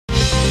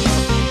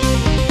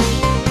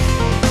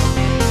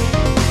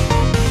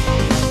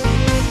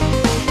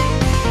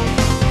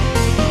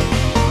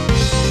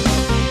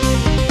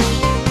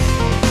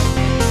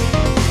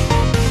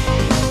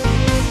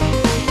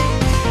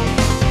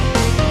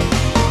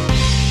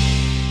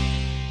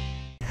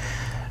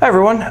Hi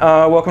everyone,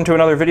 welcome to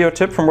another video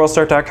tip from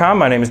worldstart.com.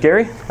 My name is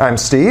Gary. I'm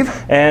Steve.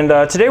 And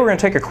today we're going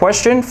to take a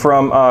question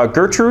from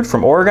Gertrude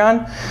from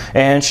Oregon.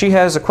 And she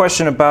has a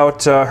question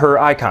about her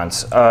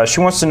icons.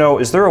 She wants to know,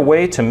 is there a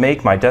way to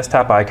make my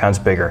desktop icons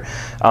bigger?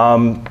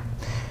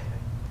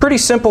 Pretty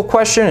simple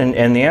question,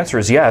 and the answer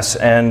is yes.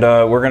 And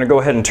we're going to go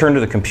ahead and turn to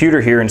the computer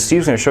here, and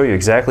Steve's going to show you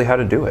exactly how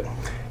to do it.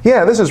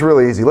 Yeah, this is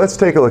really easy. Let's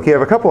take a look. You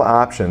have a couple of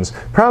options.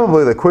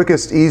 Probably the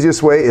quickest,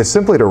 easiest way is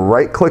simply to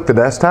right-click the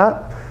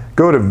desktop,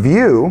 go to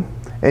View,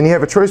 and you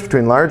have a choice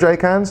between large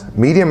icons,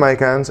 medium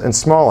icons, and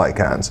small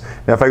icons.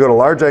 Now if I go to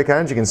large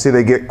icons, you can see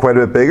they get quite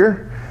a bit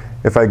bigger.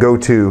 If I go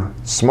to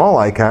small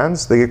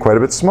icons, they get quite a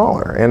bit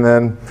smaller. And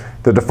then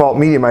the default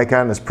medium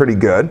icon is pretty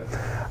good.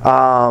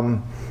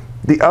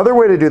 The other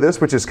way to do this,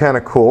 which is kind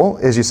of cool,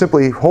 is you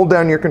simply hold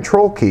down your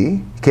control key.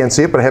 You can't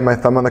see it, but I have my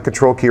thumb on the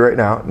control key right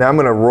now. Now I'm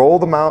going to roll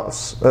the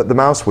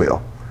mouse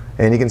wheel.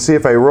 And you can see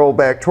if I roll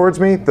back towards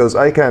me, those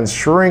icons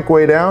shrink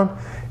way down.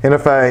 And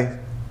if I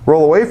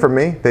roll away from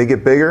me, they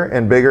get bigger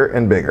and bigger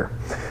and bigger.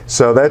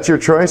 So that's your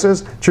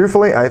choices.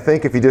 Truthfully, I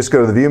think if you just go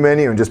to the View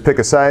menu and just pick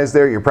a size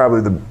there, you're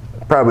probably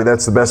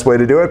that's the best way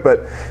to do it.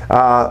 But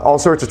all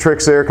sorts of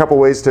tricks there, a couple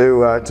ways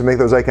to make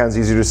those icons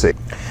easier to see.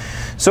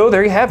 So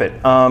there you have it.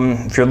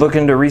 If you're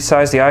looking to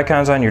resize the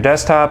icons on your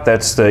desktop,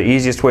 that's the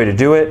easiest way to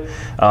do it.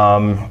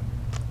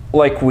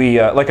 Like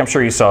I'm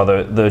sure you saw,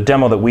 the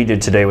demo that we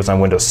did today was on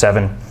Windows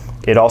 7.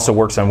 It also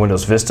works on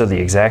Windows Vista the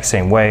exact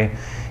same way.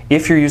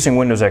 If you're using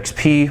Windows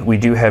XP, we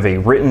do have a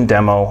written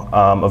demo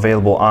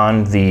available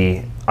on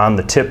the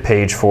tip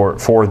page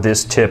for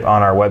this tip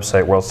on our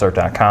website,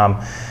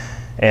 worldstart.com,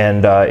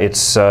 and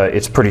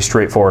it's pretty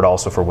straightforward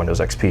also for Windows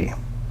XP.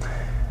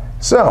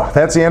 So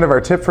that's the end of our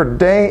tip for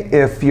today.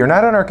 If you're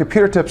not on our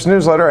Computer Tips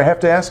newsletter, I have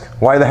to ask,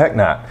 why the heck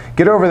not?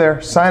 Get over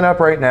there, sign up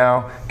right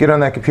now, get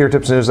on that Computer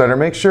Tips newsletter.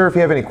 Make sure if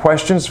you have any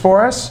questions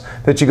for us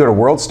that you go to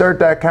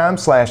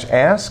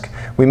worldstart.com/ask.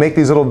 We make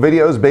these little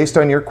videos based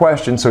on your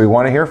questions, so we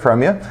want to hear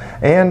from you.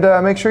 And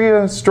make sure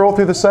you stroll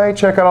through the site,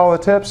 check out all the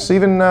tips,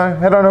 even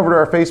head on over to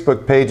our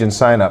Facebook page and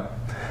sign up.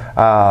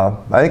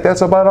 I think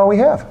that's about all we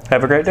have.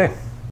 Have a great day.